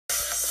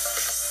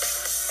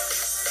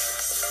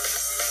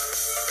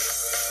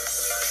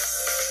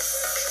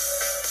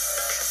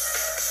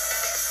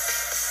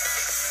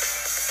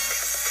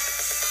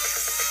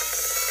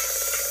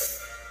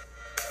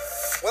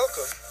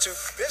to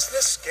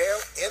Business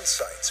Scale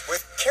Insights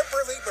with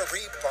Kimberly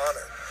Marie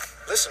Bonner.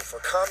 Listen for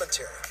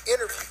commentary,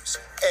 interviews,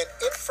 and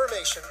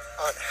information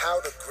on how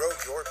to grow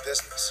your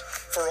business.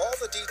 For all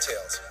the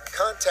details,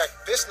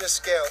 contact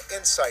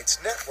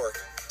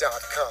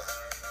businessscaleinsightsnetwork.com.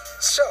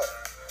 So,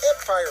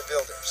 Empire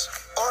Builders,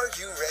 are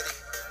you ready?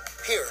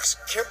 Here's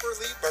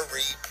Kimberly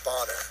Marie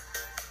Bonner.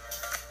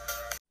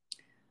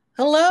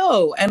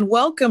 Hello, and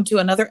welcome to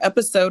another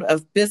episode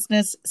of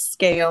Business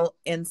Scale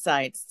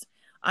Insights.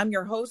 I'm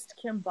your host,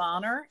 Kim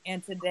Bonner,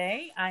 and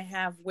today I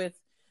have with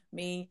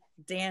me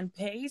Dan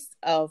Pace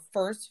of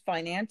First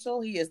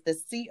Financial. He is the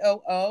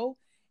COO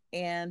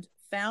and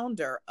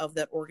founder of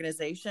that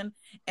organization,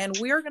 and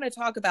we're going to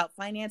talk about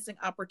financing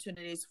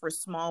opportunities for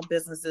small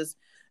businesses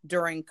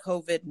during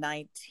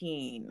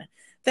COVID-19.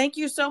 Thank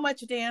you so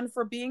much, Dan,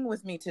 for being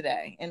with me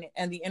today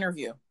and the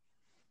interview.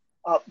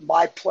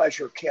 My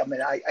pleasure, Kim,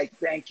 and I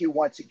thank you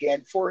once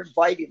again for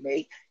inviting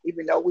me,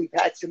 even though we've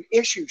had some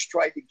issues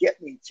trying to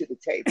get me to the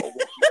table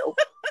with you.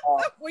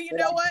 Well, you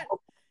know what?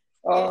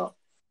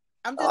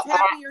 I'm just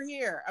happy you're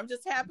here. I'm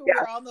just happy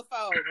we're on the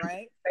phone,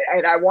 right?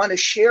 And I want to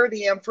share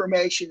the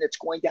information that's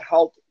going to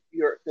help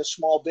the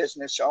small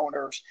business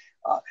owners.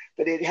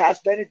 But it has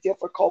been a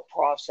difficult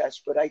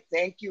process, but I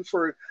thank you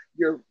for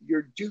your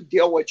due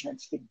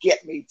diligence to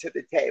get me to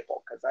the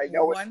table, because I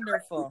know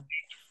wonderful.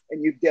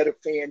 And you did a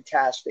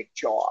fantastic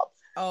job.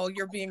 Oh,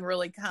 you're being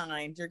really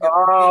kind. You're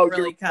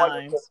really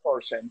kind.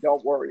 Person.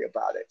 Don't worry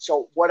about it.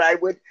 So what I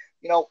would,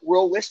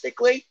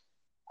 realistically,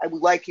 I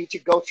would like you to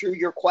go through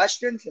your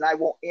questions, and I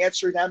will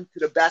answer them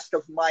to the best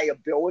of my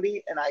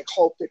ability. And I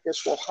hope that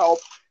this will help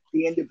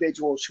the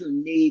individuals who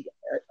need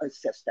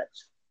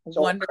assistance.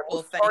 So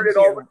wonderful. Thank you. Turn it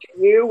over to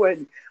you,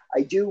 and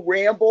I do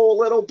ramble a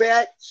little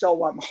bit,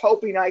 so I'm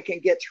hoping I can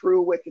get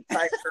through with the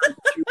time that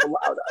you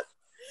allowed us.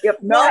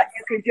 If not,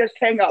 you can just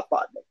hang up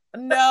on me.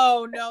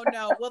 No.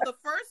 Well, the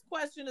first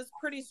question is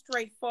pretty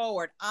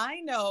straightforward. I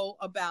know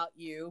about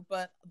you,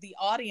 but the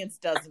audience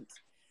doesn't.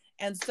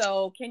 And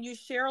so can you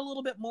share a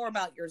little bit more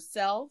about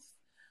yourself,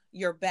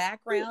 your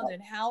background,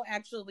 and how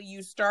actually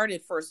you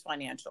started First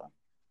Financial?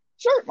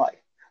 Certainly.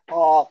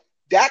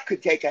 That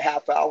could take a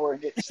half hour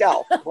in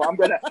itself. Well, I'm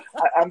going to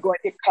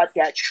cut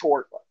that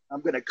short.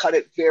 I'm going to cut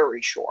it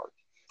very short.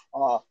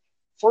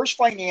 First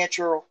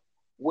Financial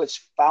was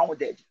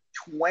founded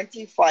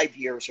 25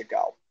 years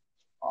ago.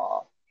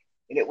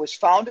 And it was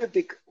founded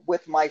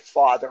with my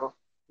father,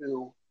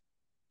 who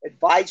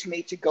advised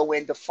me to go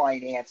into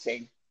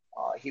financing.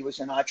 He was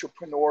an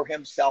entrepreneur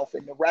himself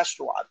in the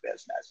restaurant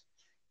business.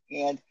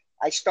 And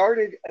I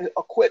started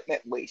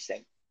equipment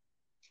leasing.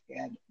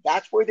 And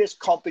that's where this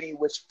company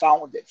was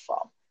founded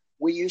from.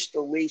 We used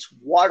to lease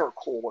water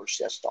cooler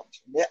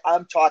systems.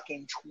 I'm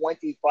talking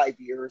 25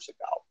 years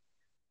ago.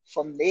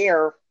 From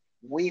there,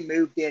 we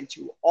moved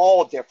into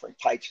all different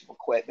types of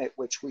equipment,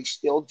 which we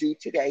still do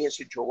today as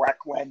a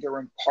direct lender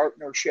in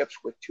partnerships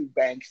with two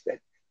banks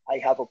that I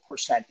have a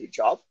percentage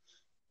of.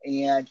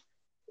 And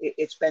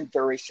it's been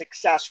very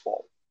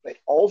successful. But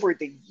over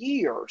the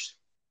years,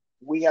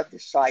 we have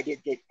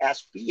decided that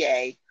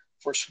SBA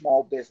for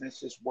small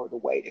businesses were the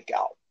way to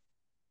go.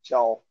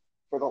 So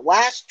for the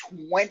last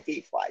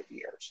 25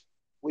 years,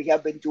 we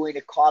have been doing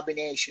a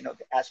combination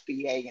of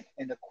SBA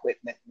and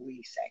equipment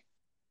leasing.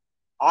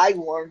 I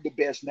learned the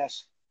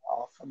business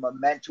from a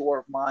mentor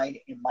of mine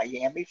in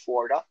Miami,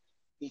 Florida.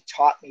 He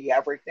taught me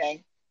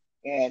everything,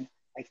 and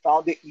I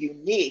found it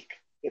unique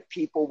that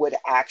people would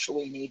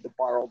actually need to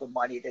borrow the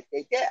money that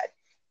they did.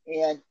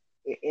 And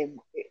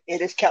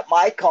it has kept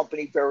my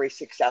company very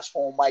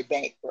successful and my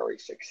bank very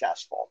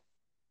successful.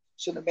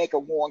 So to make a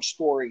long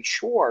story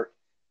short,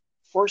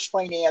 First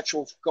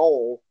Financial's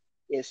goal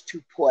is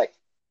to put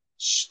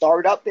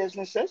startup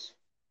businesses,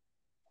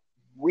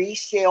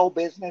 resale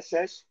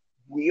businesses,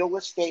 real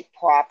estate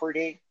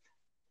property,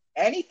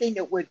 anything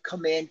that would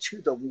come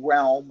into the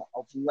realm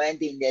of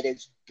lending that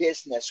is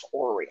business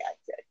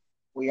oriented.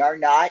 We are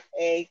not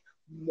a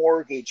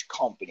mortgage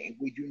company.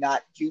 We do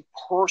not do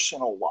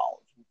personal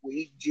loans.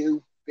 We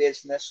do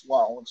business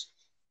loans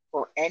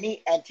for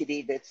any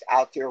entity that's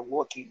out there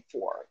looking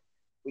for it.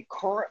 We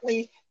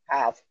currently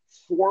have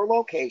 4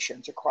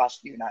 locations across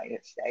the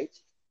United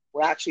States.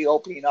 We're actually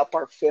opening up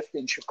our 5th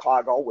in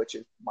Chicago, which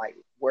is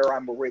where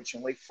I'm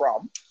originally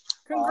from.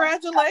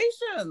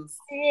 Congratulations.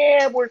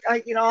 I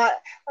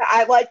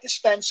like to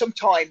spend some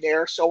time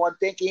there, so I'm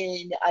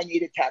thinking I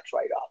need a tax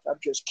write-off. I'm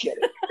just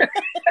kidding.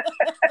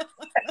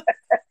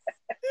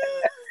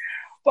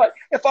 But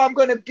if I'm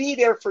going to be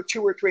there for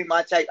 2 or 3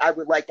 months, I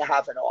would like to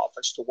have an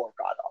office to work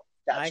out of.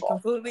 That's all.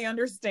 Completely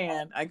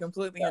understand. I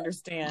completely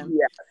understand.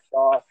 Yes.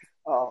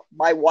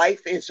 My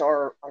wife is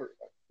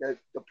the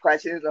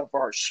president of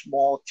our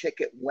small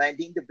ticket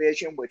lending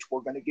division, which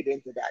we're going to get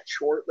into that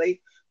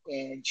shortly.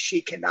 And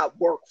she cannot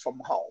work from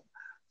home.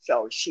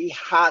 So she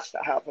has to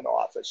have an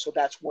office. So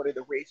that's one of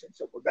the reasons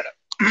that we're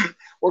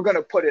going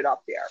to put it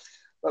up there.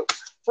 But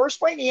First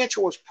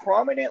Financial is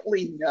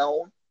prominently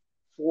known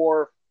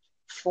for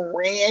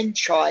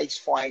franchise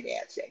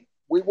financing.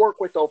 We work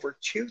with over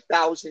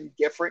 2,000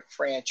 different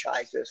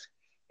franchises,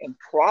 And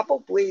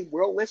probably,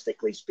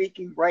 realistically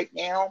speaking, right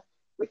now,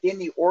 within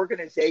the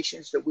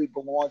organizations that we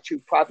belong to,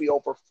 probably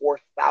over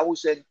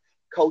 4,000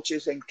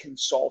 coaches and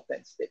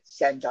consultants that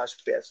send us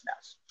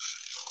business.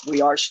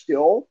 We are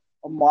still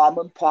a mom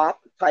and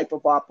pop type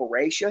of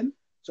operation.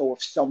 So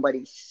if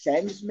somebody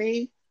sends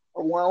me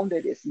a loan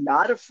that is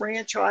not a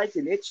franchise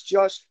and it's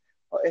just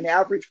an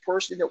average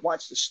person that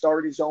wants to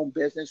start his own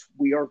business,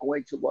 we are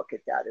going to look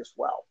at that as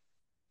well.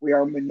 We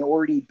are a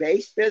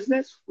minority-based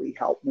business. We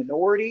help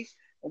minorities,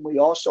 and we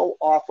also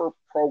offer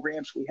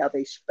programs. We have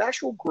a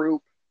special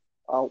group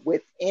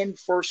within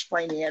First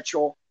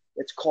Financial.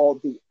 It's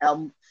called the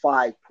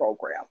M5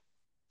 program.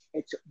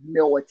 It's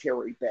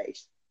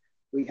military-based.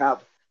 We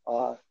have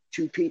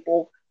 2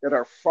 people that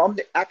are from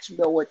the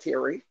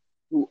ex-military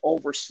who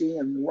oversee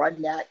and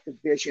run that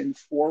division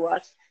for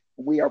us.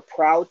 We are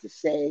proud to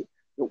say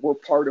that we're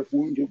part of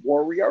Wounded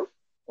Warrior,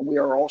 and we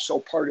are also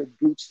part of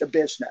Boots to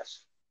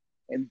Business.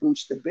 And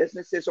Boots to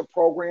Business is a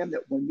program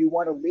that when you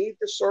want to leave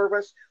the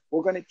service,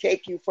 we're going to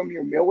take you from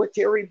your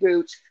military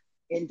boots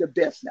into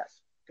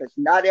business, because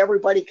not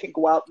everybody can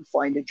go out and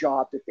find a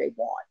job that they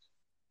want.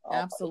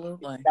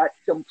 Absolutely. That's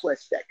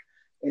simplistic.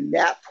 And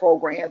that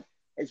program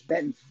has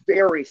been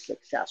very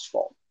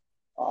successful.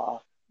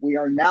 We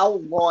are now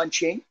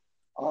launching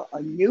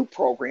a new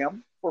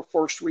program for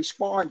first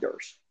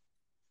responders.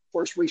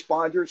 First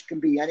responders can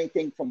be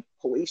anything from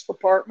police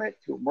department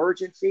to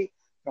emergency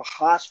to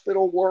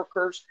hospital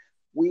workers.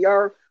 We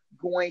are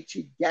going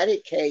to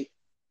dedicate,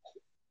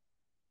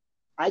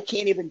 I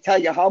can't even tell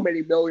you how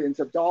many millions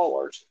of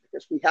dollars,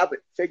 because we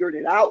haven't figured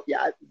it out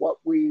yet, what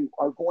we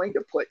are going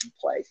to put in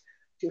place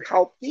to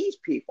help these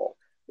people.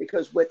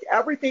 Because with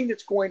everything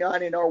that's going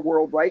on in our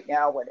world right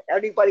now, and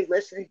anybody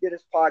listening to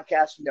this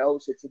podcast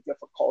knows it's a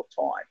difficult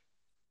time.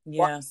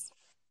 Yes.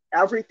 But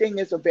everything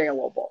is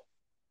available.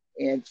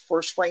 And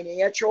First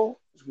Financial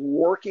is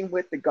working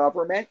with the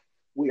government.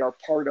 We are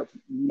part of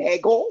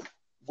NAGLE,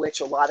 which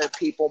a lot of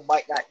people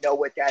might not know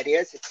what that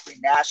is. It's the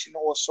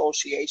National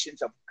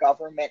Associations of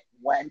Government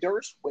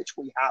Lenders, which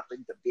we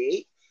happen to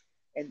be.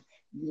 And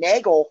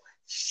NAGLE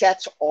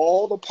sets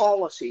all the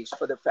policies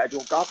for the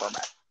federal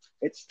government.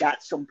 It's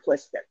that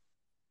simplistic.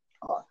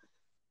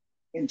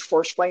 And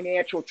First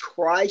Financial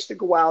tries to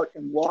go out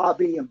and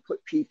lobby and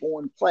put people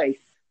in place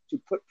to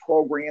put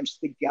programs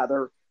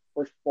together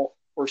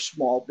for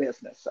small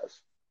businesses.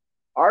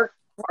 Our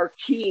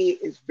key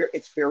is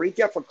it's very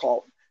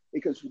difficult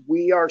because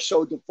we are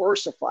so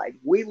diversified.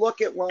 We look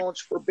at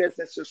loans for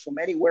businesses from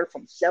anywhere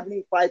from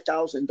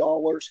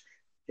 $75,000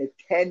 to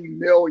 $10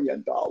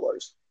 million.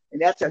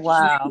 And that's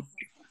a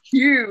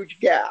huge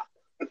gap.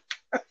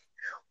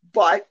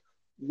 But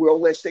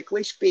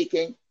realistically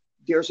speaking,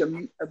 there's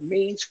a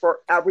means for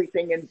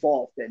everything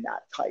involved in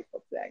that type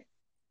of thing.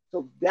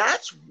 So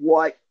that's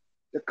what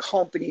the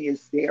company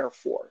is there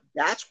for.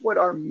 That's what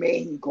our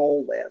main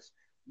goal is.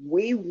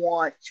 We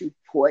want to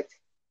put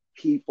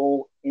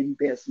people in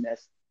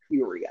business,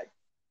 period.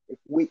 If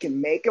we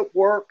can make it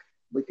work,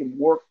 we can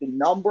work the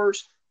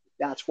numbers.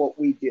 That's what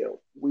we do.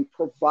 We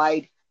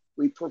provide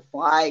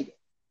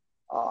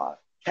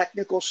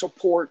technical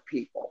support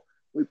people.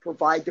 We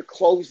provide the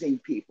closing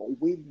people.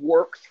 We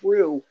work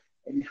through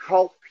and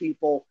help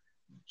people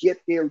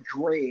get their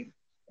dream.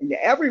 And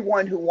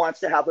everyone who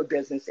wants to have a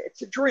business,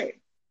 it's a dream.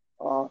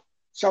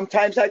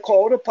 Sometimes I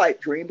call it a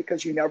pipe dream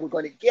because you're never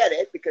going to get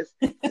it. Because,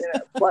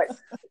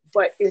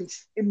 but in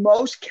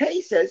most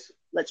cases,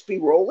 let's be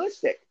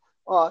realistic.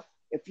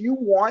 If you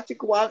want to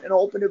go out and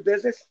open a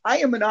business, I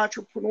am an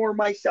entrepreneur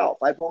myself.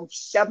 I've owned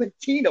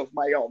 17 of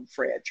my own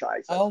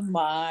franchises. Oh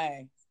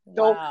my! Wow.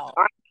 So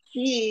I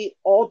see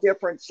all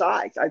different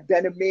sides. I've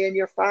been a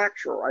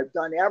manufacturer. I've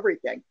done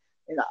everything,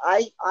 and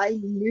I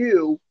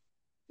knew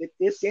that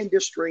this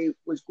industry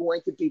was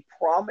going to be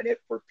prominent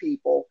for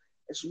people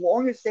as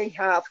long as they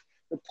have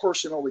the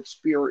personal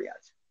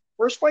experience.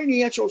 First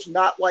Financial is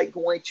not like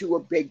going to a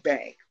big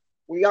bank.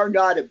 We are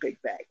not a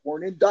big bank. We're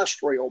an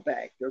industrial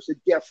bank. There's a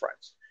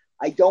difference.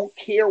 I don't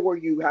care where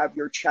you have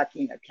your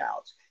checking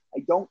accounts.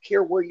 I don't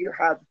care where you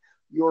have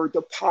your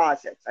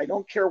deposits. I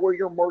don't care where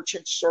your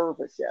merchant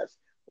service is.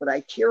 What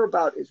I care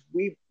about is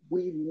we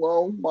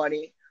loan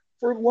money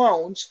for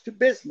loans to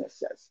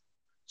businesses.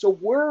 So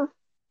we're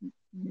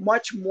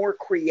much more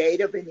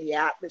creative in the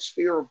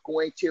atmosphere of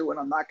going to, and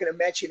I'm not going to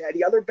mention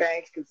any other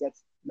banks because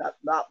that's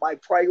not my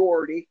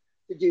priority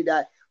to do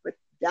that, but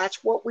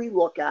that's what we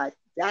look at.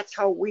 That's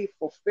how we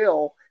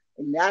fulfill,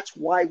 and that's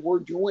why we're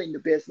doing the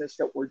business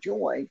that we're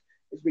doing,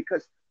 is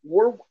because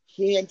we're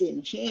hand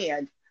in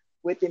hand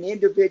with an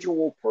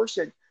individual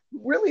person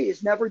who really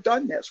has never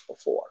done this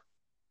before.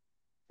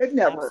 They've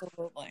never,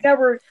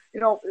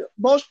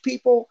 most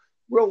people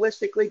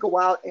realistically go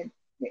out and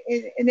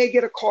they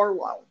get a car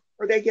loan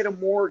or they get a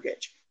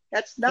mortgage.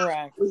 That's not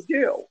what we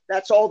do.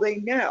 That's all they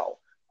know.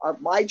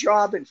 My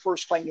job and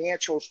First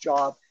Financial's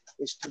job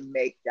is to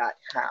make that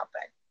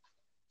happen.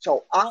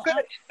 So I'm going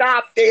to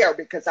stop there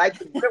because I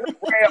can really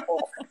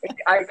ramble.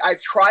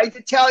 I've tried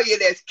to tell you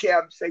this,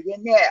 Kim, so you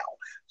know.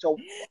 So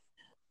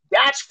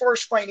That's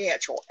First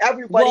Financial.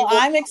 Everybody. Well,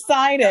 I'm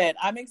excited.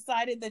 I'm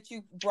excited that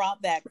you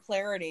brought that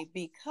clarity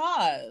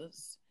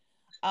because,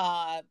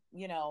 I'm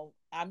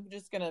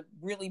just going to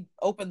really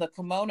open the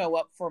kimono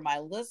up for my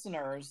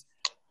listeners.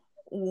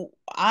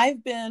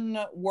 I've been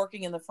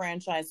working in the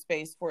franchise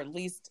space for at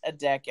least a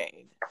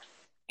decade,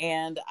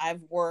 and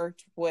I've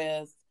worked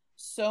with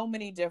so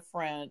many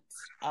different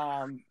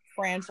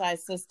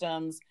franchise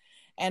systems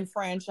and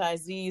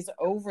franchisees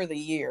over the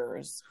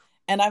years.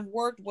 And I've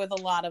worked with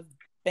a lot of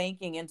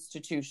banking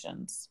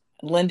institutions,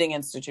 lending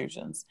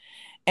institutions.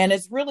 And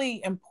it's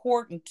really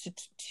important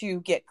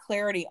to get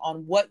clarity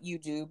on what you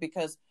do,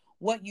 because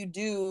what you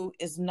do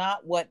is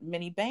not what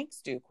many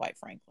banks do, quite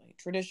frankly,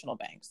 traditional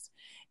banks.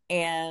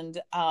 And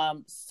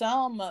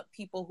some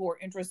people who are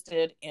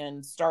interested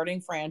in starting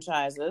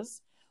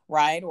franchises,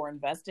 right, or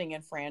investing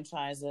in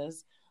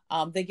franchises,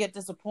 they get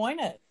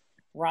disappointed,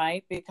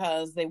 right,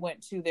 because they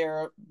went to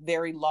their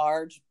very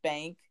large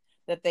bank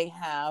that they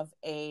have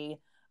a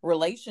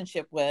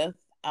relationship with,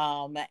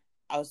 a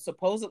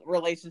supposed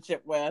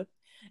relationship with,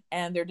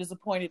 and they're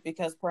disappointed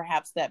because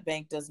perhaps that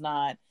bank does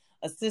not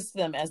assist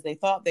them as they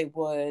thought they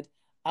would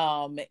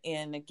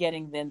in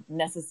getting the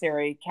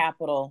necessary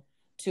capital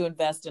to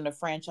invest in a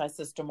franchise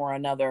system or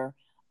another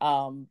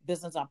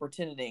business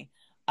opportunity.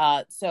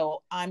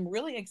 So I'm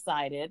really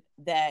excited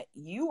that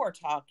you are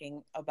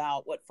talking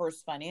about what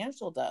First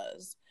Financial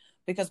does,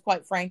 because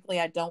quite frankly,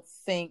 I don't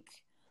think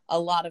a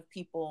lot of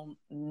people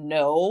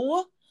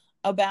know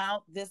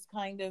about this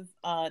kind of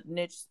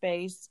niche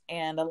space,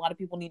 and a lot of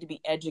people need to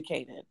be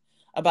educated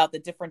about the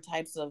different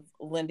types of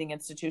lending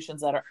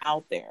institutions that are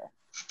out there.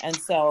 And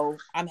so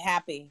I'm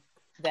happy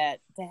to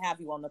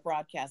have you on the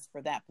broadcast for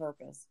that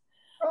purpose.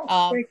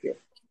 Thank you.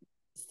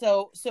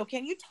 So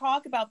can you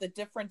talk about the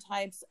different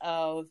types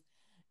of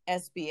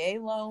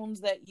SBA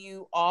loans that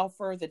you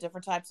offer, the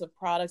different types of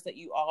products that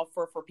you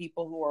offer for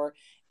people who are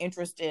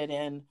interested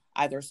in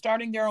either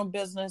starting their own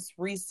business,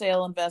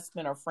 resale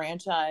investment, or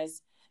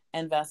franchise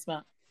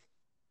investment?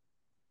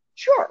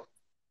 Sure.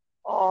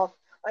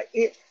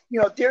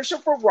 There's a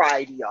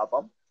variety of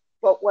them,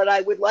 but what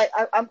I would like,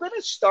 I'm going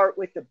to start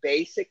with the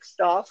basic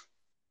stuff,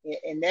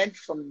 and then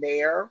from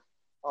there,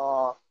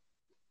 because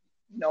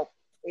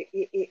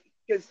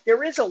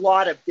there is a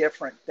lot of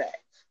different things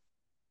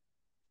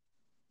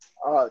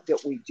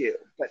that we do.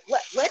 But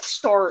let's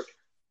start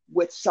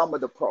with some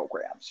of the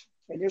programs,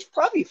 and there's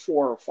probably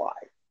 4 or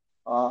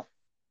 5.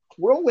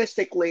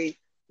 Realistically,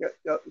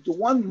 the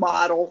one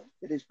model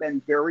that has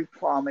been very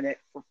prominent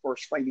for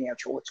First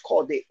Financial, it's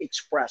called the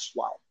Express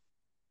Loan.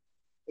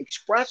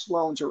 Express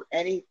loans are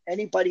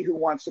anybody who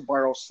wants to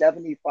borrow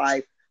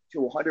 $75,000 to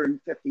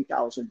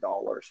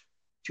 $150,000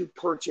 to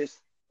purchase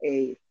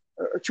or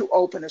to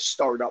open a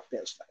startup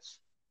business.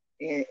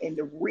 And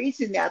the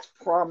reason that's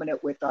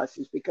prominent with us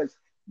is because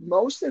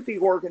most of the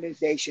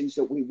organizations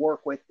that we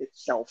work with that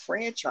sell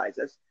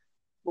franchises,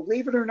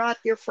 believe it or not,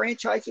 their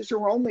franchises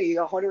are only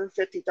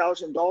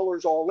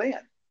 $150,000 all in.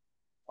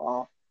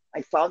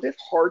 I found it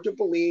hard to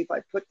believe.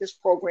 I put this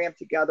program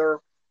together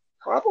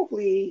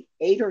probably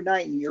 8 or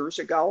 9 years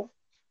ago.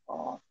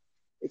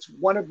 It's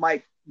one of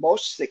my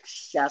most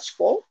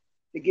successful.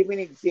 To give you an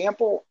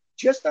example,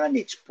 just on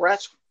the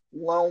Express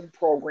loan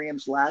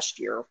programs last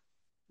year,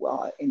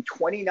 in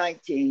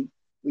 2019,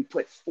 we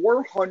put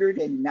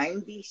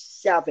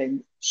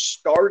 497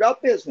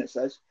 startup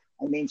businesses,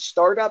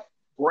 startup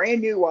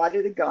brand new out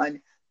of the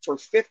gun, for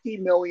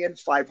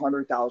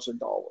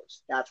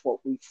 $50,500,000. That's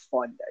what we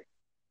funded.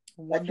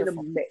 That's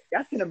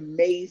an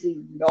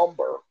amazing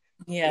number.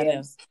 Yeah, it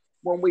is.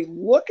 When we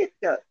look at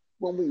the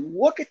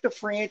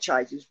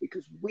franchises,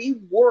 because we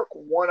work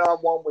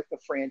one-on-one with the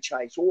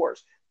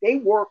franchisors, they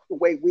work the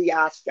way we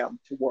ask them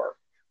to work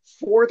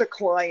for the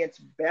client's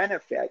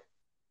benefit.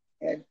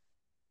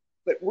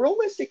 But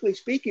realistically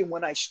speaking,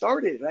 when I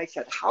started, I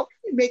said, how can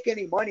you make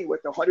any money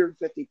with a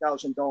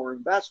 $150,000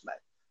 investment?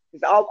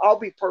 Because I'll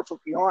be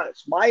perfectly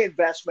honest. My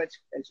investments,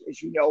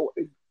 as you know,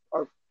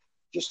 are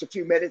just a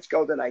few minutes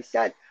ago that I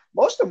said,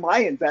 most of my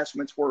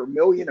investments were $1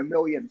 million, $1.5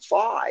 million.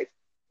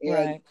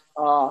 And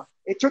right.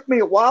 It took me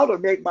a while to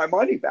make my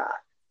money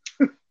back.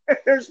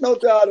 There's no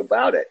doubt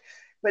about it.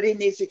 But in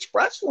these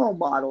Express loan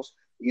models,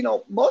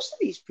 most of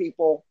these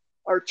people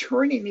are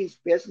turning these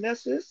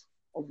businesses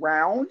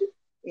around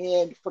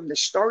and from the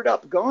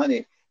startup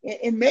gun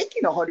and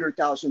making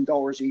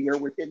 $100,000 a year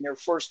within their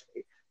first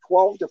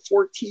 12 to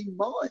 14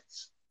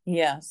 months.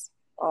 Yes.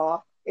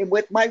 And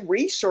with my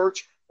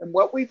research and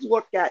what we've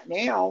looked at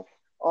now,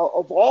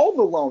 of all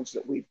the loans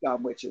that we've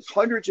done, which is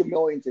hundreds of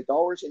millions of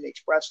dollars in the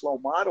Express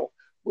loan model,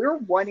 we're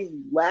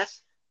running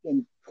less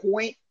than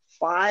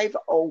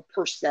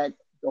 0.50%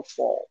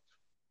 default.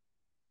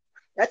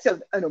 That's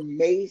an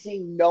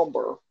amazing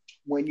number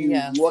when you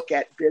look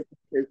at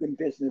businesses and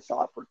business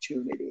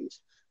opportunities.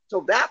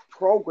 So that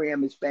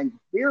program has been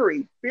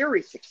very,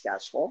 very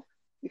successful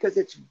because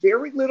it's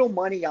very little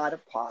money out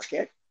of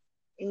pocket,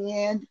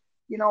 and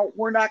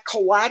we're not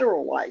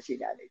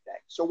collateralizing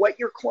anything. So what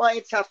your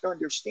clients have to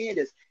understand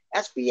is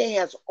SBA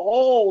has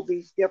all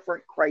these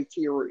different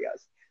criteria.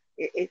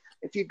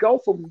 If you go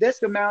from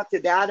this amount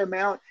to that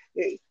amount,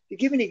 to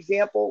give an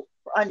example,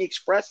 on the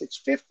Express, it's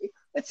 50.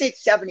 Let's say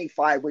it's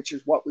 75, which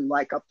is what we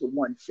like, up to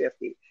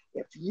 150.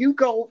 If you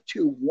go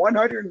to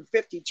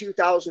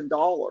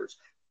 $152,000,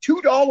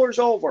 $2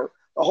 over,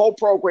 the whole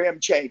program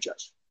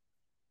changes.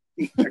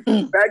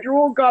 The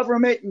federal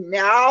government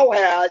now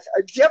has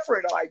a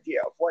different idea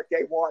of what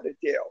they want to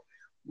do.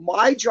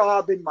 My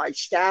job and my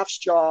staff's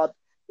job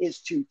is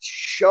to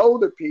show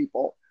the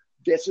people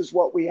this is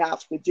what we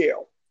have to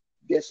do.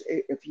 This,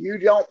 if you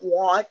don't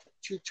want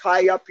to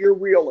tie up your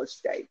real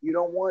estate, you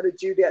don't want to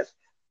do this,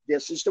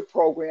 this is the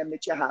program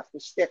that you have to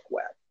stick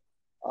with.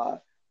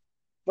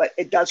 But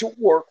it doesn't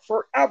work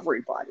for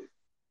everybody.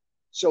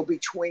 So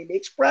between the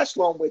Express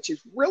Loan, which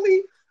is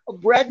really a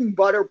bread and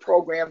butter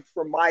program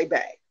for my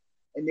bank,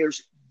 and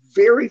there's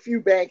very few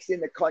banks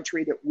in the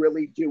country that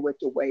really do it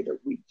the way that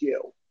we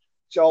do.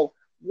 So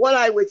what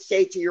I would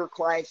say to your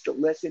clients that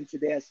listen to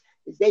this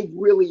is they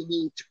really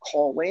need to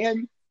call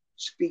in,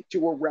 speak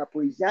to a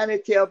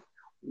representative,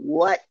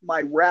 let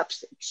my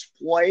reps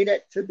explain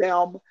it to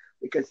them,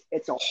 because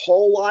it's a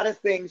whole lot of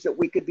things that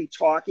we could be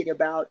talking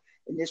about.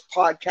 And this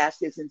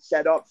podcast isn't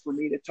set up for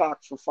me to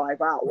talk for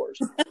 5 hours.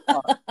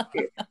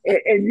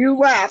 And you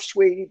laugh,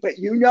 sweetie, but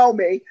you know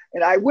me,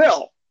 and I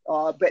will.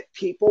 But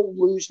people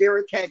lose their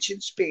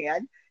attention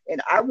span. And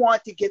I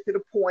want to get to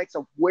the points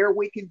of where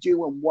we can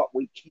do and what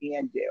we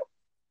can do.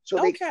 So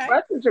the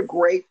Express is a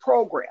great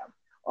program.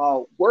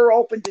 We're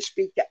open to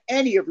speak to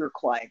any of your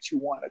clients who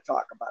want to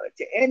talk about it,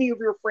 to any of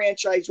your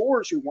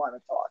franchisors who want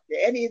to talk,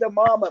 to any of the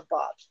mom and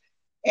pops,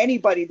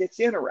 anybody that's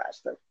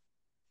interested.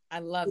 I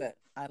love it.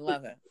 I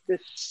love it. The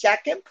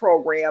second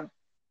program,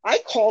 I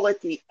call it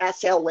the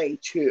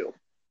SLA2.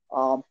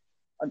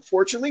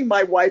 Unfortunately,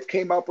 my wife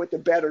came up with a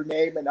better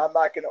name, and I'm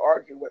not going to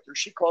argue with her.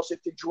 She calls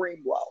it the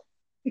Dream Loan.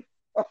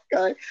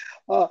 Okay.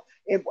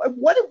 And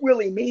what it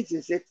really means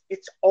is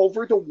it's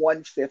over the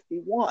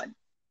 151.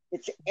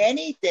 It's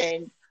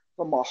anything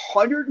from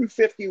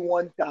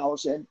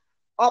 $151,000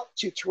 up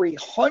to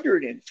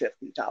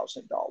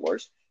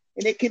 $350,000.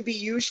 And it can be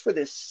used for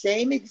the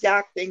same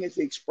exact thing as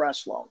the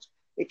Express loans.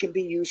 It can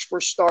be used for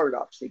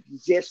startups,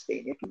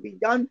 existing. It can be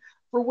done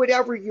for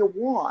whatever you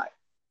want.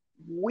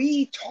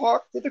 We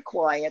talk to the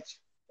clients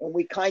and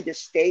we kind of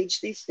stage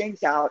these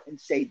things out and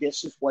say,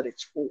 this is what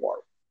it's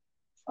for.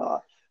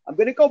 I'm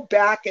going to go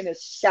back in a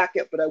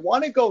second, but I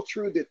want to go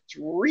through the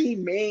 3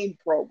 main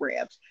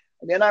programs,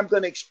 and then I'm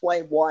going to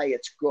explain why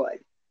it's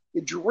good.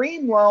 The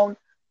Dream Loan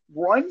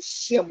runs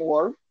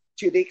similar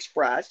to the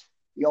Express.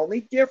 The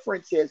only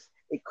difference is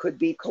it could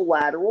be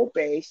collateral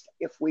based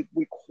if we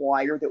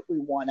require that we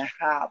want to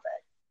have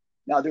it.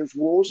 Now, there's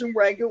rules and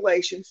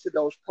regulations to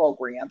those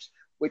programs,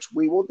 which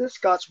we will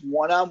discuss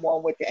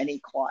one-on-one with any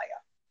client.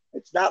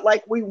 It's not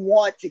like we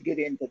want to get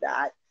into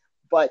that,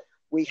 but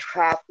we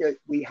have to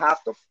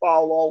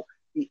follow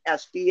the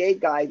SBA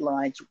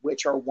guidelines,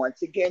 which are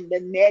once again the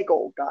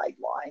NAGL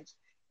guidelines.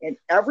 And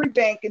every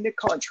bank in the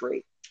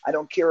country, I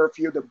don't care if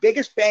you're the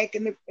biggest bank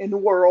in the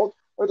world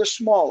or the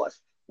smallest,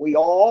 we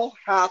all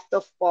have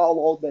to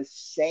follow the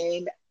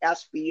same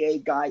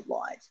SBA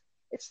guidelines.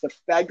 It's the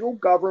federal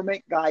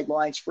government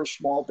guidelines for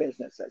small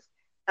businesses.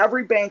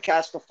 Every bank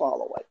has to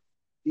follow it.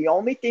 The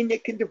only thing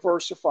that can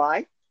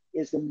diversify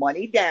is the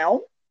money down,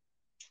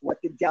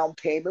 what the down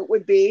payment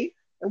would be,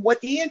 and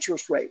what the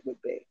interest rate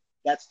would be.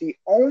 That's the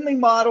only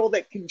model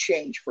that can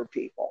change for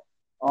people.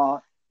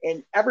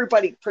 And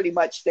everybody pretty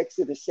much sticks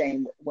to the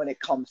same when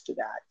it comes to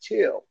that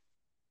too.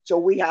 So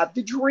we have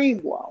the Dream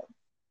Loan.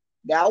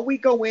 Now we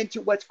go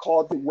into what's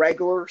called the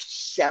regular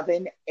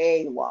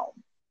 7A loan.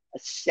 A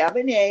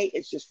 7A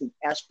is just an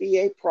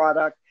SBA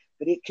product,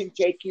 but it can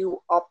take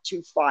you up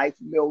to $5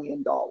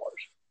 million.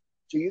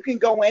 So you can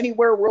go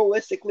anywhere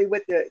realistically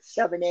with the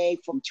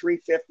 7A from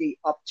 $350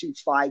 up to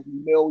 $5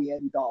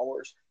 million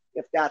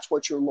if that's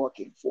what you're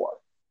looking for.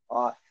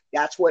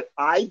 That's what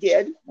I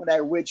did when I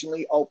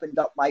originally opened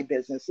up my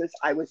businesses.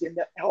 I was in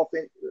the health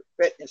and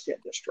fitness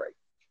industry.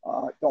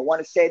 Don't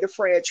want to say the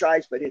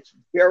franchise, but it's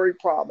very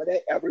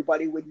prominent.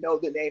 Everybody would know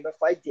the name if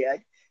I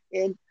did.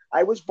 And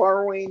I was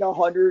borrowing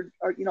 $1.4,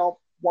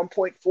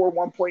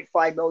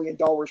 $1.5 million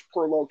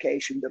per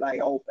location that I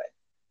opened.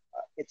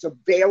 It's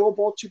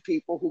available to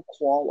people who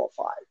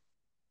qualify.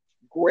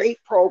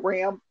 Great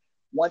program.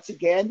 Once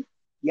again,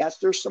 yes,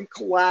 there's some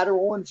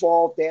collateral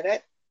involved in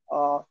it,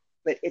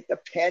 but it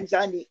depends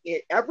on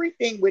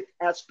everything with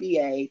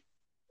SBA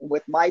and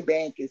with my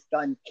bank is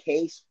done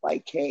case by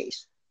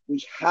case.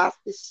 We have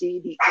to see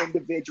the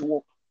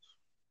individual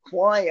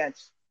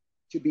clients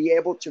to be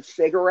able to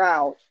figure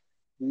out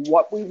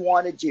what we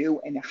want to do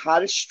and how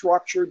to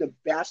structure the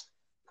best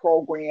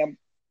program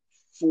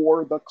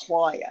for the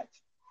client.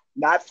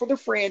 Not for the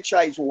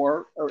franchisor,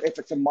 or if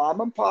it's a mom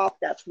and pop,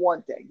 that's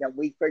one thing that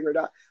we figured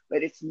out.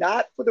 But it's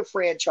not for the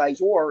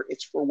franchisor,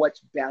 it's for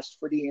what's best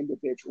for the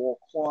individual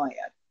client.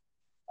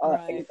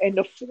 Right. And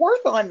the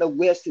fourth on the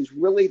list is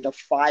really the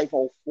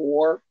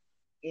 504.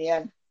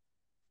 And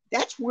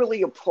that's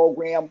really a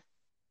program.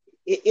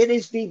 It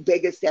is the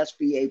biggest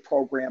SBA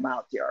program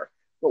out there.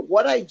 But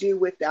what I do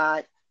with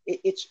that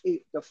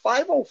the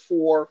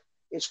 504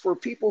 is for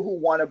people who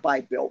want to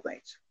buy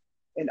buildings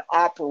and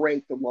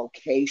operate the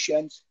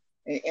locations.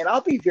 And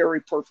I'll be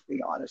very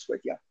perfectly honest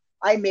with you.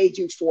 I may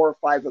do 4 or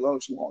 5 of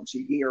those loans a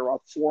year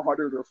of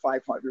 400 or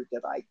 500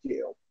 that I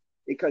do,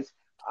 because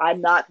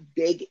I'm not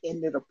big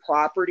into the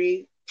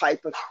property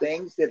type of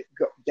things that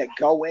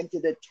go into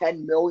the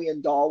 $10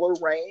 million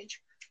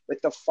range.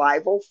 But the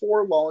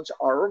 504 loans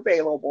are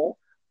available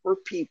for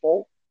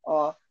people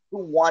who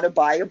want to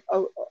buy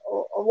a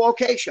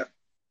location.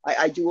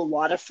 I do a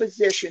lot of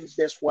physicians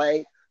this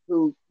way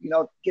who,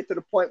 get to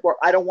the point where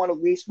I don't want to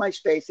lease my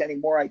space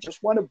anymore. I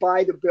just want to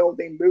buy the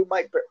building, move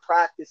my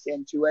practice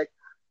into it.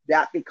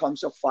 That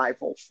becomes a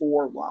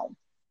 504 loan.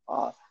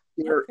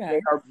 They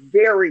are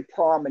very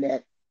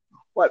prominent,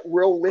 but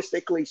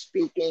realistically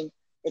speaking,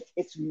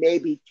 it's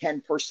maybe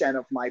 10%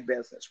 of my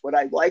business. Would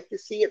I like to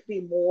see it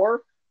be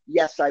more?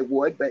 Yes, I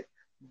would, but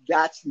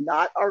that's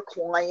not our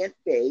client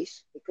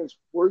base, because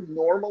we're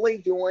normally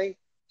doing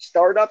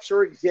startups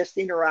or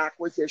existing or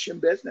acquisition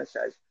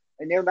businesses,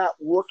 and they're not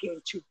looking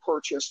to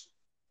purchase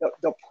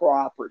the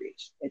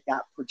properties at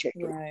that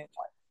particular point.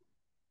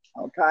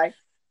 Okay.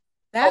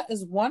 That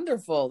is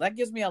wonderful. That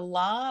gives me a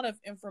lot of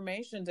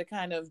information to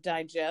kind of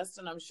digest,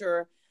 and I'm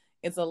sure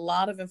it's a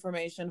lot of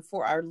information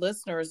for our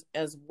listeners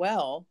as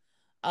well.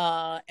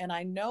 And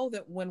I know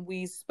that when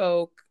we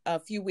spoke a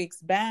few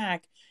weeks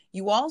back,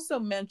 you also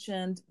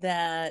mentioned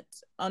that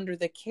under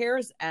the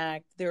CARES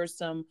Act, there are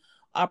some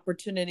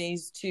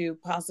opportunities to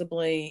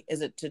possibly,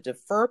 is it to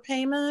defer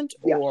payment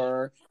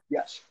or?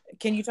 Yes.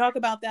 Can you talk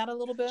about that a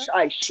little bit?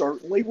 I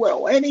certainly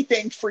will.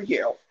 Anything for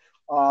you.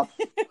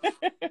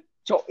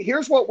 So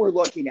here's what we're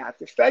looking at.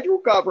 The federal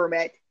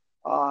government,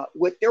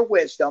 with their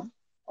wisdom,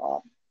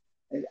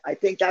 and I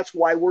think that's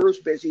why we're as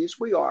busy as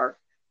we are,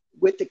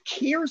 with the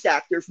CARES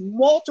Act, there's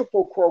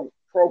multiple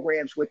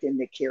programs within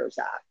the CARES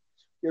Act.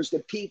 There's the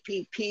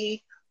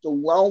PPP, the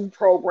loan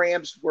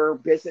programs where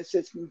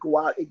businesses can go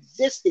out,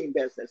 existing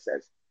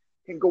businesses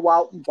can go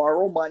out and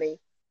borrow money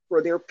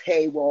for their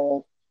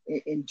payroll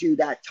and do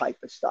that type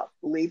of stuff.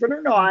 Believe it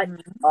or not,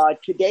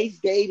 today's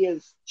date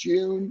is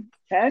June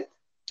 10th.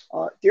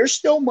 There's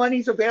still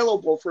monies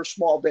available for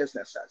small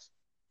businesses.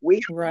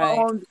 We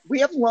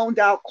have loaned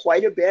out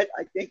quite a bit.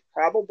 I think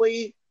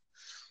probably,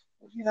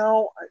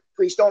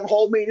 please don't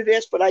hold me to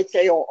this, but I'd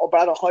say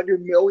about $100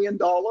 million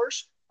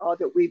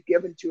that we've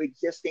given to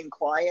existing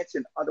clients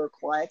and other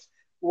clients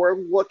who are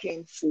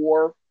looking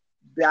for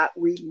that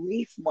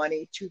relief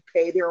money to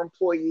pay their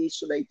employees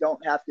so they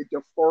don't have to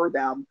defer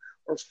them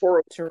or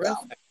furlough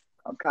them.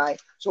 Okay,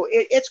 so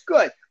it's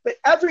good, but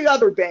every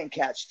other bank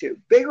has too.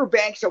 Bigger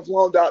banks have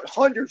loaned out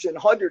hundreds and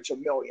hundreds of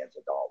millions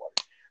of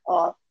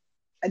dollars,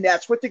 and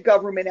that's what the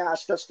government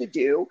asked us to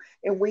do,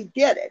 and we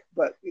did it.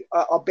 But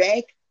a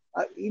bank,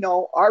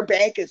 our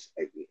bank is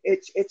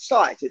its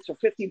size. It's a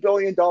 $50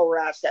 billion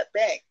asset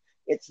bank.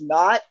 It's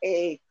not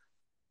I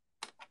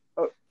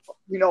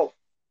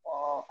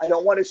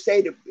don't want to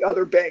say the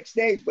other bank's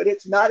names, but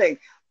it's not a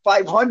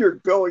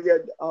 500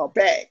 billion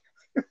bank.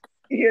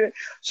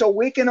 So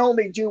we can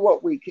only do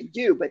what we can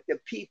do, but the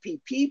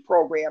PPP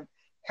program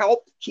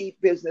helped keep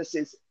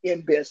businesses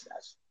in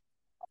business.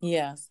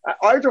 Yes.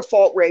 Our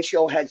default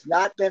ratio has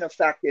not been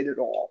affected at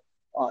all,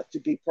 to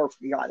be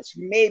perfectly honest.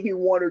 Maybe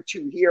 1 or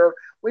 2 here.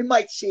 We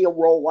might see a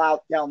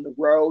rollout down the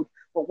road,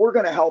 but we're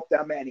going to help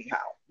them anyhow.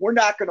 We're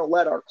not going to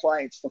let our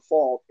clients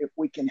default if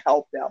we can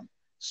help them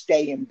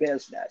stay in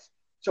business.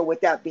 So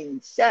with that being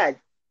said,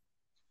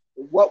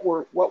 what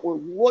we're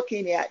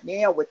looking at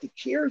now with the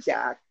CARES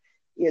Act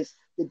is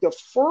the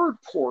deferred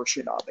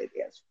portion of it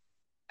is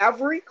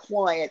every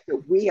client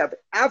that we have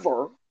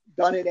ever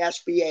done an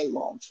SBA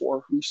loan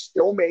for who's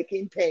still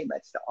making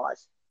payments to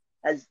us,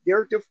 as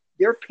their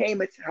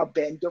payments have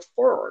been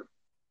deferred.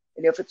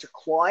 And if it's a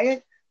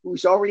client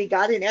who's already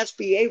got an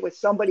SBA with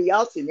somebody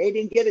else and they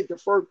didn't get a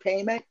deferred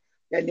payment,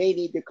 then they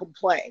need to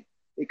complain,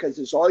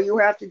 because all you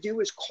have to do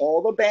is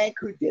call the bank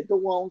who did the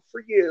loan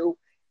for you,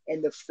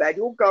 and the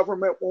federal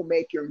government will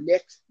make your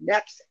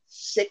next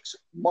 6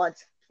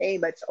 months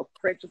payments of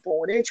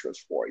principal and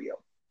interest for you.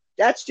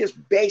 That's just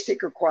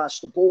basic across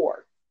the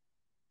board.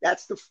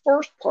 That's the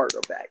first part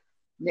of it.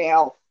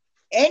 Now,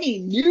 any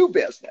new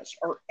business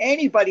or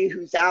anybody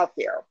who's out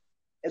there,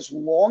 as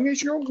long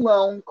as your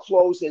loan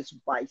closes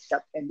by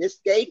and this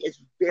date is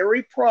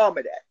very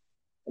prominent.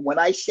 And when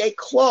I say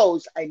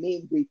close, I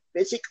mean we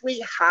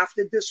physically have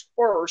to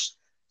disperse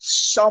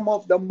some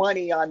of the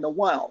money on the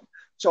loan.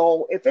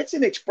 So if it's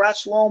an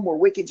express loan where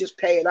we can just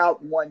pay it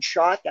out in one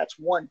shot, that's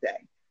one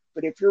thing.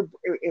 But if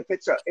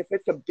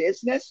it's a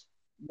business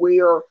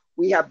where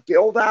we have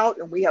build out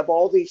and we have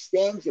all these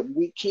things and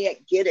we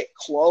can't get it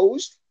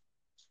closed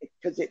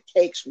because it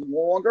takes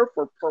longer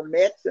for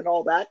permits and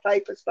all that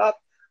type of stuff,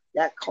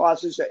 that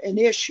causes an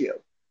issue.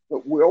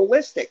 But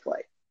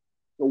realistically,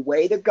 the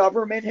way the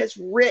government has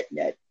written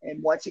it,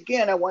 and once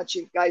again, I want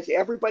you guys,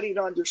 everybody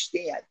to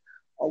understand,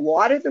 a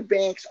lot of the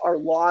banks are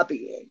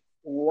lobbying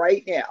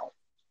right now,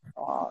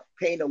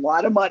 paying a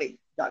lot of money,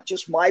 not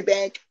just my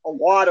bank, a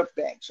lot of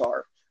banks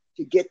are,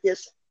 to get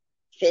this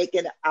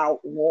taken out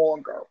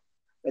longer.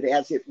 But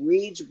as it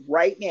reads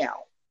right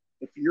now,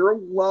 if your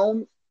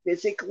loan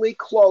physically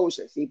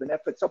closes, even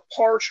if it's a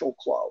partial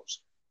close,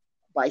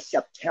 by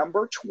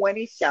September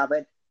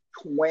 27th,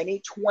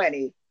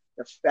 2020,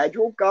 the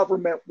federal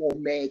government will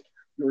make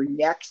your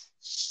next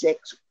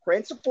 6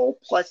 principal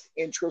plus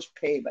interest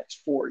payments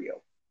for you.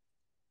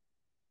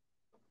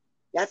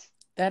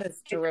 That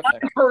is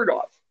terrific. Unheard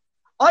of.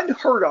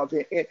 Unheard of.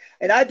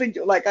 And I've been,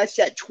 like I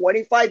said,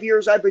 25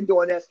 years I've been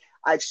doing this.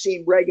 I've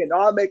seen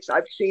Reaganomics.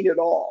 I've seen it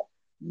all.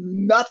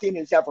 Nothing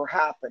has ever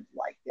happened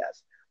like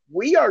this.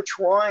 We are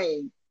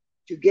trying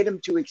to get them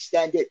to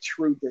extend it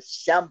through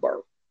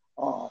December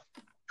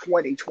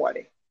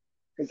 2020,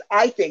 because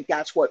I think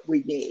that's what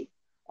we need.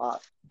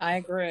 I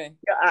agree.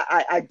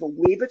 I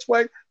believe it's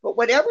but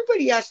what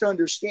everybody has to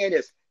understand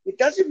is it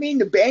doesn't mean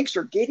the banks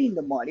are getting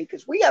the money,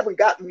 because we haven't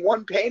gotten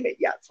one payment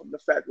yet from the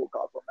federal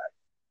government.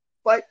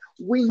 But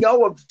we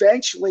know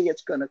eventually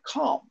it's going to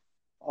come.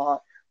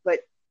 But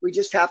we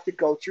just have to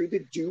go through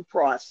the due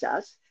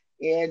process.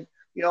 And,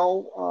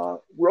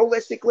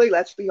 realistically,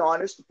 let's be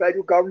honest, the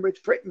federal government's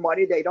printing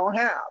money they don't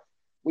have.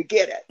 We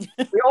get it.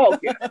 We all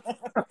get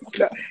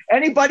it.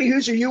 Anybody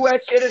who's a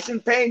U.S.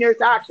 citizen paying their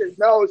taxes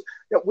knows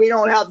that we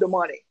don't have the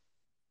money.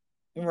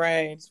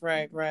 Right.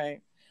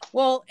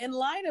 Well, in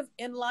light of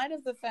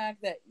the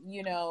fact that,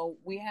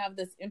 we have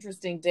this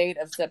interesting date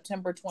of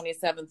September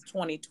 27th,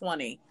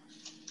 2020,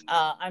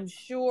 I'm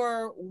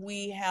sure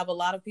we have a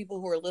lot of people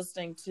who are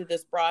listening to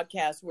this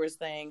broadcast who are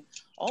saying,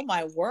 oh,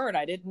 my word,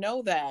 I didn't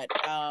know that.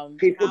 How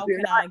can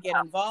I get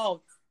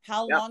involved?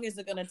 How long is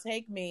it going to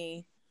take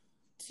me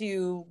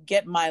to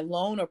get my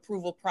loan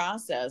approval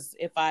process?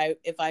 If I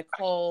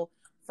call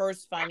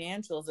First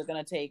Financial, is it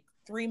going to take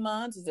 3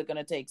 months? Is it going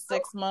to take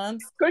 6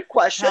 months? Good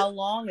question. How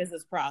long is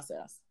this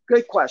process?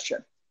 Good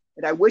question.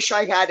 And I wish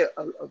I had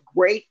a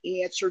great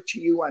answer to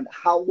you on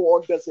how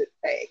long does it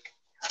take.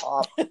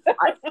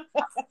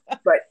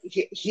 But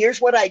here's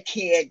what I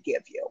can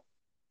give you.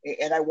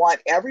 And I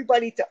want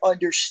everybody to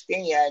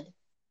understand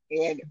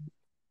and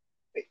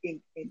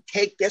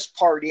take this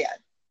part in,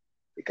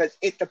 because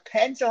it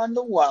depends on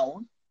the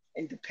loan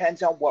and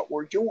depends on what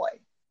we're doing.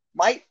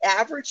 My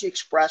average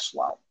express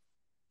loan,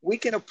 we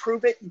can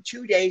approve it in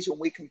 2 days and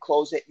we can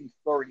close it in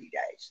 30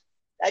 days.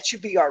 That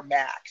should be our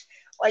max.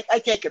 Like, I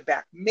take it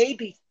back,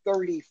 maybe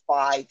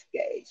 35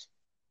 days,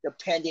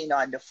 depending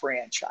on the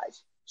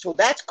franchise. So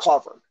that's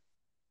covered.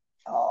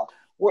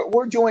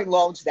 We're doing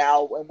loans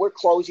now, and we're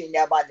closing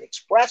them on the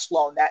express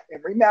loan.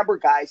 And remember,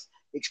 guys,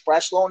 the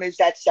express loan is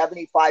at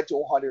 75 to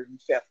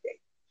 150.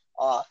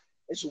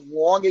 As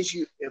long as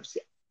it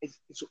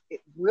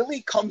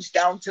really comes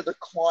down to the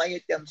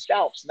client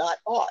themselves, not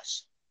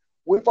us.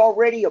 We've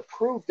already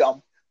approved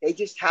them. They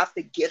just have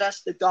to get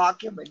us the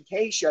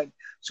documentation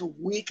so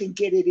we can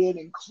get it in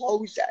and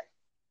close it.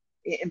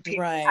 And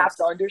people have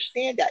to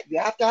understand that. You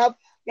have to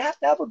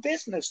have a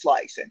business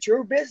license.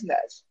 You're a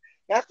business.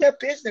 You have to have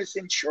business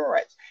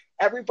insurance.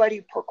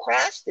 Everybody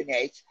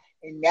procrastinates,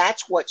 and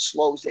that's what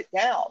slows it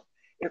down.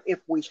 If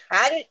we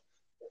had it,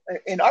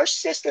 and our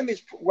system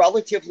is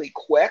relatively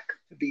quick,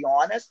 to be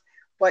honest,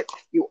 but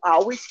you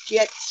always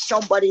get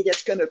somebody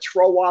that's going to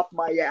throw off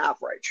my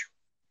average.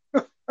 I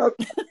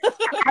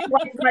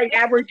want my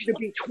average to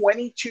be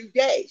 22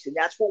 days, and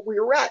that's what we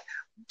were at.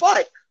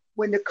 But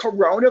when the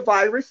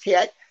coronavirus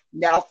hit,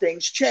 now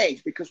things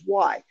changed, because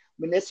why?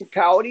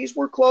 Municipalities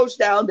were closed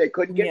down. They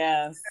couldn't get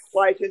the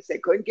license. They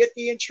couldn't get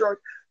the insurance.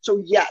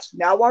 So yes,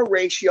 now our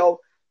ratio,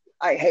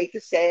 I hate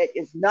to say it,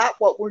 is not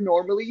what we're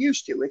normally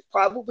used to. It's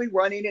probably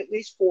running at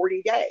least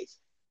 40 days.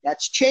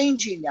 That's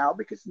changing now,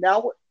 because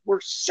now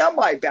we're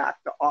semi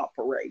back to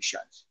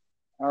operations.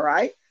 All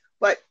right.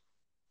 But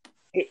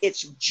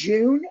it's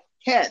June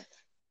 10th.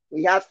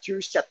 We have through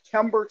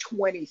September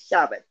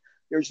 27th.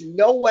 There's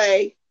no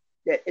way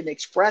that an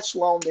express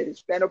loan that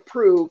has been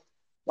approved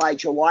by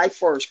July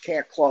 1st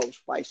can't close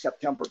by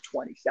September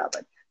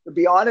 27th. To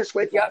be honest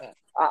with you,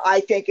 I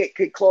think it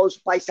could close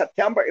by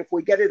September if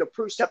we get it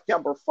approved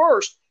September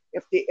 1st.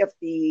 If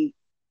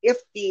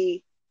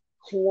the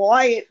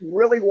client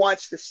really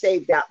wants to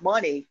save that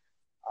money,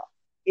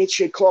 it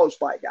should close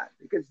by then,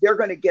 because they're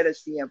going to get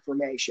us the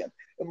information.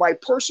 In my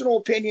personal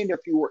opinion,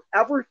 if you were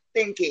ever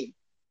thinking,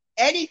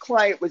 any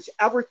client was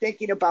ever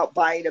thinking about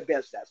buying a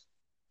business,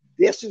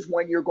 this is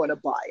when you're going to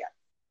buy it,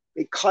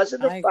 because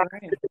of the fact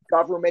that the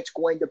government's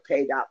going to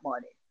pay that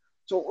money.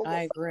 So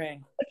I agree.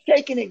 Let's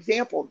take an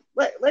example.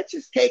 Let's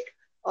just take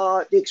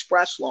the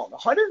express loan,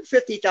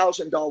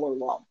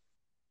 $150,000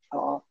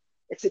 loan.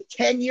 It's a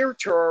 10-year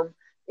term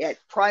at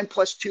prime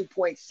plus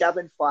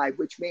 2.75,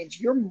 which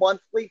means your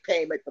monthly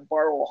payment to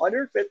borrow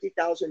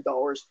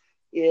 $150,000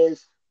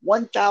 is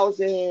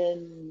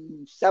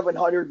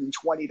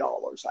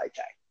 $1,720, I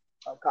think.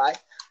 Okay,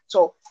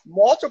 so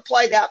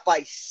multiply that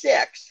by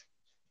 6,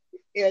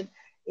 and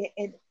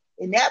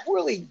that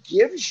really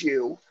gives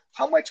you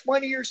how much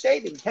money you're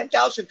saving,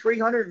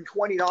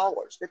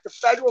 $10,320 that the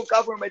federal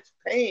government's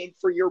paying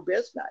for your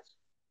business.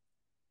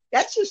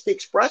 That's just the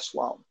express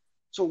loan.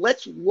 So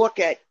let's go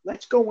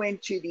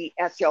into the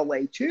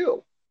SLA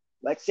 2.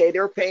 Let's say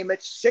their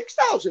payment's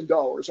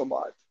 $6,000 a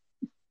month.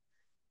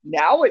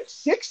 Now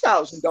it's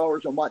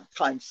 $6,000 a month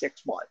times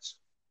 6 months.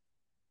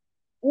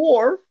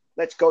 Or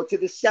let's go to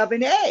the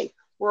 7A,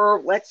 where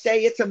let's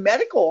say it's a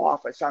medical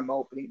office I'm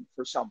opening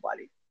for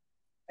somebody,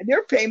 and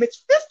their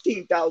payment's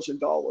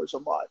 $15,000 a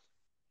month.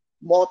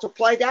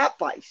 Multiply that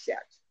by 6.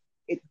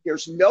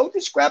 There's no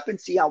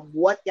discrepancy on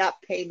what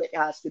that payment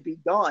has to be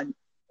done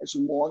as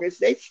long as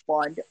they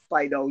fund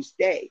by those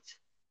dates.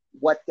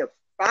 What the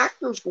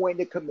factor is going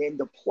to come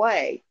into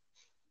play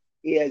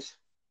is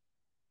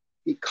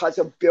because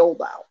of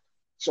build out.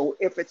 So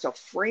if it's a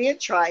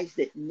franchise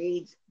that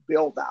needs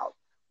build out,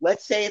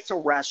 let's say it's a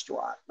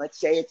restaurant, let's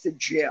say it's a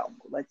gym,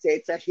 let's say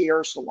it's a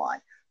hair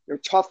salon. They're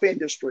tough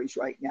industries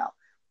right now,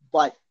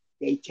 but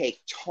they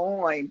take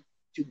time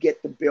to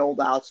get the build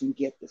outs and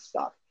get the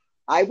stuff.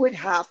 I would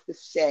have to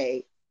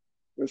say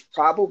there's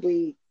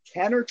probably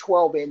 10 or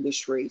 12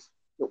 industries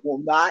that will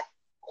not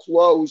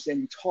close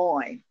in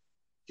time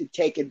to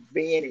take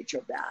advantage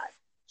of that.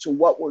 So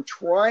what we're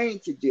trying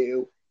to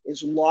do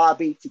is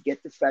lobby to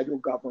get the federal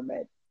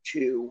government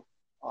to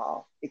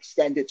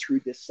extend it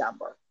through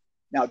December.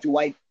 Now, do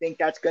I think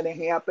that's going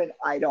to happen?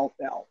 I don't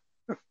know.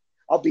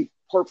 I'll be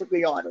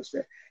perfectly honest.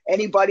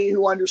 Anybody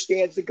who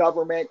understands the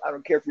government, I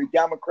don't care if you're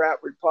Democrat,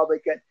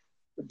 Republican,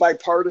 the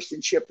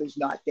bipartisanship is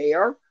not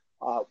there,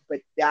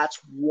 but that's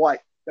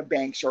what the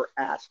banks are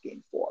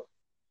asking for.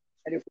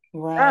 And if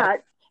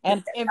right.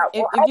 And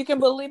if you can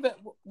believe it,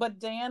 but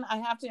Dan, I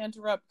have to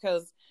interrupt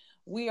because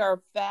we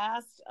are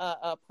fast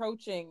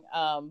approaching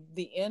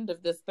the end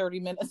of this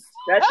 30 minutes.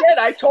 That's it.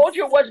 I told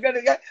you it wasn't going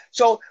to get.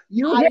 So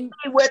you hit me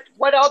with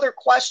what other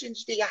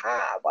questions do you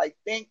have? I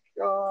think.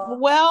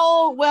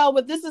 Well,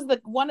 but this is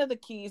one of the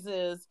keys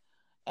is,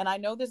 and I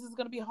know this is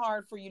going to be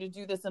hard for you to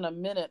do this in a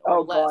minute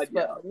or less. God,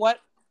 but yeah.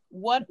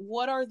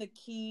 What are the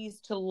keys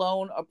to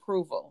loan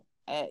approval?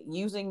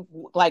 Using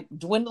like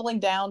dwindling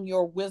down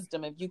your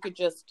wisdom, if you could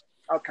just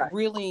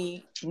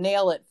really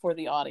nail it for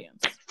the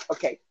audience.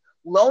 Okay.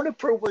 Loan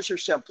approvals are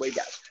simply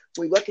this.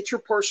 We look at your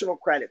personal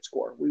credit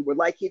score. We would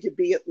like you to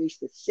be at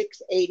least a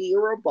 680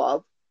 or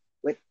above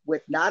with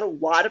not a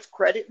lot of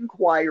credit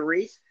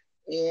inquiries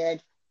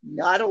and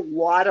not a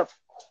lot of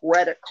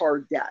credit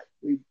card debt.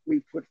 We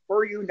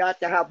prefer you not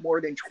to have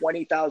more than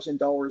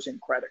 $20,000 in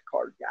credit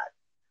card debt.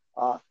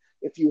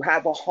 If you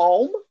have a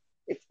home,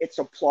 it's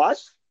a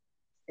plus.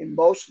 In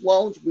most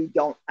loans, we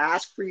don't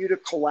ask for you to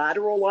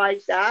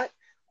collateralize that.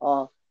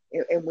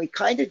 And we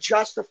kind of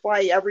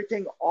justify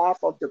everything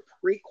off of the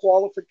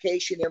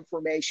pre-qualification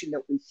information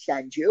that we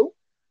send you.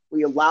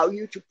 We allow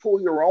you to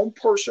pull your own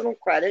personal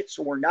credit,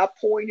 so we're not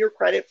pulling your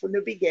credit from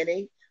the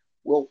beginning.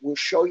 We'll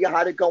show you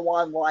how to go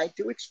online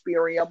to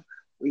Experian.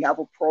 We have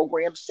a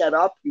program set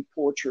up. You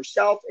pull it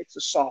yourself. It's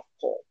a soft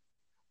pull.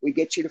 We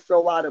get you to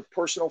fill out a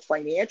personal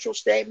financial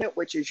statement,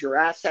 which is your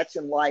assets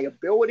and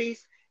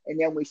liabilities. And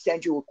then we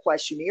send you a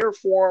questionnaire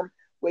form,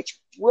 which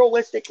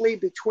realistically,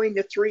 between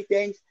the three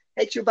things,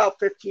 takes you about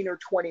 15 or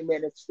 20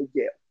 minutes to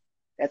do.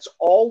 That's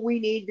all we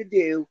need to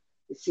do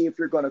to see if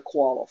you're going to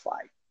qualify.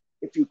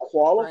 If you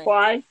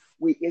qualify,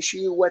 we issue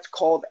you what's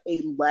called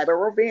a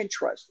letter of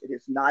interest. It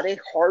is not a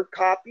hard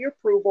copy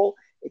approval.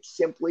 It's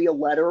simply a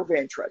letter of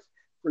interest.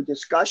 For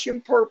discussion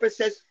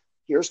purposes,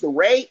 here's the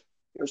rate,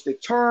 here's the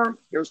term,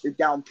 here's the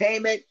down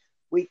payment.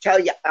 We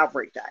tell you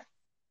everything.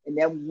 And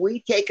then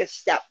we take a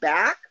step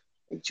back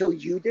until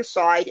you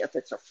decide if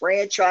it's a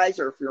franchise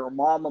or if you're a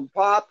mom and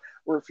pop,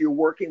 or if you're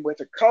working with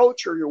a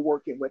coach or you're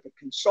working with a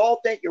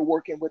consultant, you're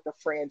working with a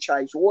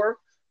franchisor.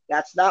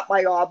 That's not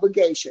my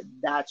obligation.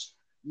 That's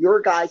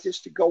your guys' is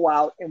to go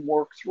out and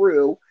work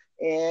through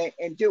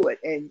and do it.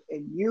 And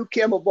you,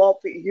 Kim,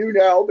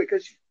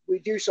 because we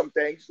do some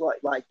things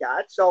like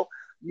that. So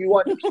you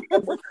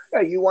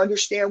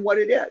understand what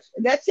it is.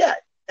 And that's it.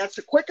 That's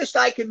the quickest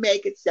I can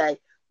make it say,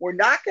 we're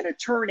not going to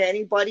turn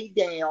anybody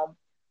down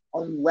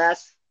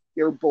unless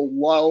they're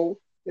below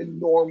the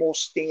normal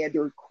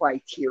standard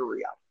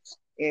criteria.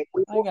 And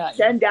we will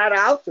send that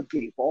out to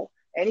people.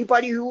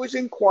 Anybody who is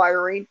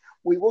inquiring,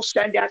 we will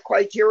send that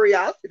criteria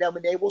out to them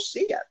and they will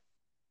see it.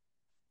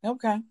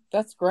 Okay,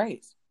 that's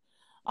great.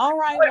 All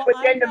right.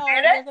 Within a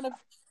minute?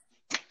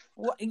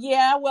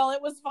 Yeah, well,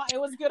 it was fine.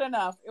 It was good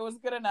enough.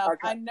 Okay.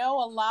 I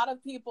know a lot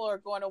of people are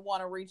going to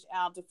want to reach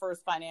out to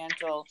First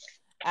Financial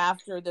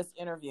after this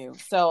interview.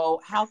 So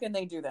how can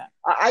they do that?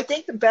 I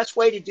think the best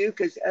way to do,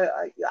 because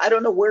I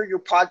don't know where your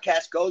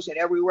podcast goes and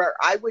everywhere,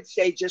 I would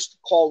say just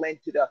call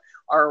into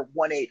our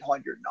 1-800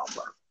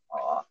 number.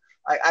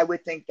 I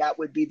would think that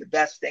would be the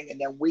best thing. And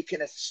then we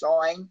can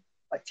assign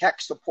a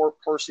tech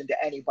support person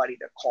to anybody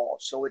to call.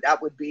 So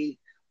that would be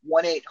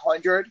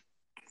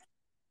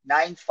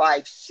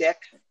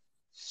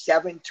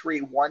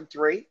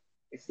 1-800-956-7313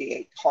 is the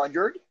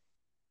 800.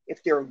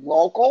 If they're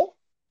local,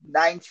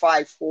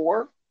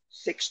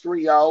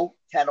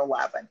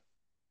 954-630-1011.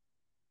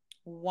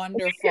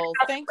 Wonderful.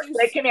 Thank you.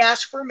 They can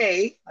ask for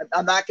me.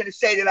 I'm not going to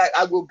say that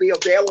I will be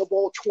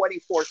available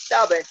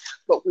 24/7,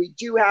 but we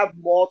do have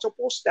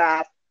multiple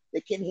staff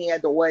that can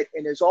handle it.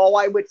 And is all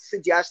I would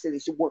suggest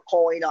is we're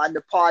calling on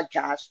the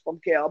podcast from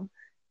Kim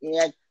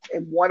and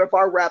one of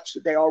our reps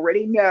that they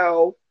already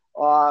know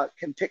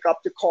can pick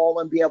up the call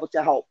and be able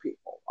to help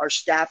people. Our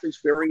staff is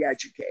very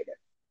educated.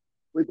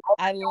 We've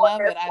I been love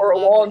doing it. this for a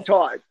long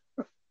time.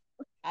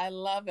 I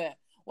love it.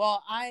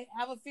 Well, I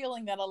have a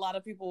feeling that a lot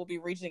of people will be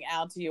reaching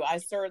out to you. I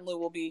certainly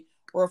will be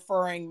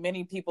referring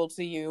many people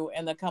to you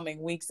in the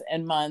coming weeks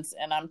and months.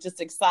 And I'm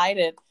just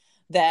excited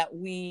that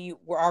we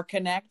are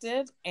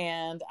connected.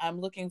 And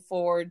I'm looking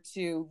forward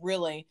to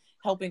really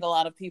helping a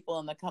lot of people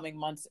in the coming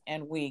months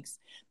and weeks.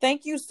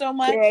 Thank you so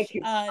much, Thank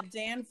you.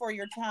 Dan, for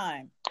your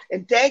time.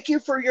 And thank you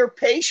for your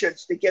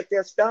patience to get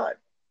this done.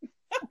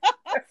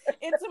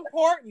 It's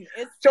important.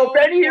 It's so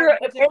if any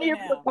important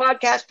of the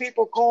podcast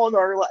people call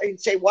and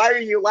say, why are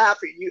you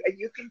laughing?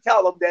 You can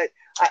tell them that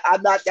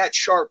I'm not that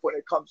sharp when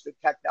it comes to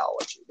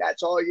technology.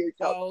 That's all you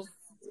tell them.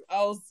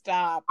 Oh,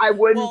 stop. I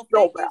wouldn't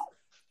feel bad.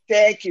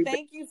 Thank you.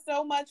 Thank you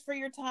so much for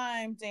your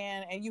time,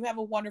 Dan, and you have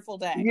a wonderful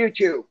day. You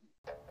too.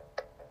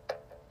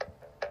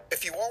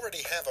 If you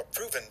already have a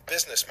proven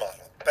business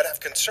model, but have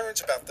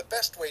concerns about the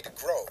best way to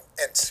grow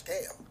and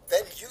scale,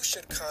 then you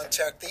should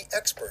contact the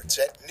experts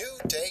at New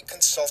Day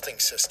Consulting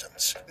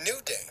Systems. New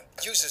Day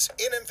uses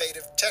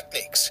innovative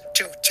techniques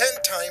to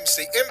 10 times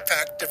the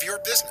impact of your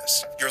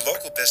business. Your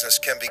local business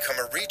can become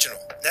a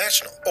regional,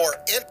 national, or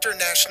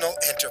international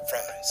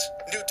enterprise.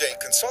 New Day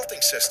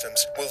Consulting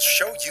Systems will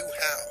show you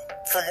how.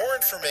 For more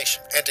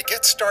information and to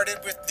get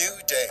started with New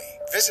Day,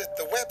 visit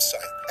the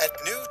website at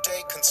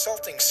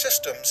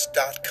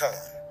newdayconsultingsystems.com.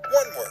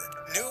 One word,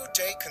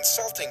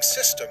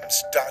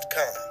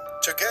 newdayconsultingsystems.com.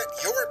 To get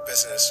your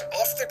business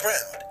off the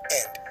ground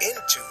and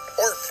into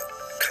orbit,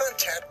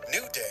 contact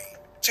New Day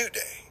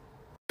today.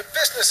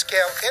 Business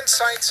Scale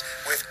Insights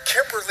with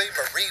Kimberly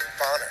Marie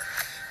Bonner.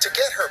 To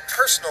get her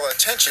personal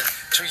attention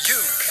to you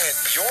and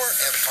your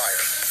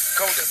empire,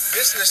 go to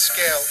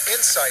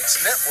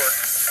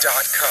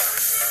businessscaleinsightsnetwork.com.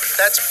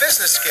 That's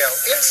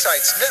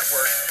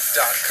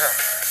businessscaleinsightsnetwork.com.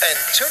 And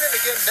tune in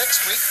again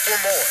next week for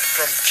more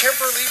from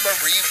Kimberly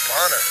Marie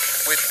Bonner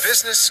with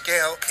Business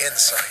Scale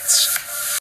Insights.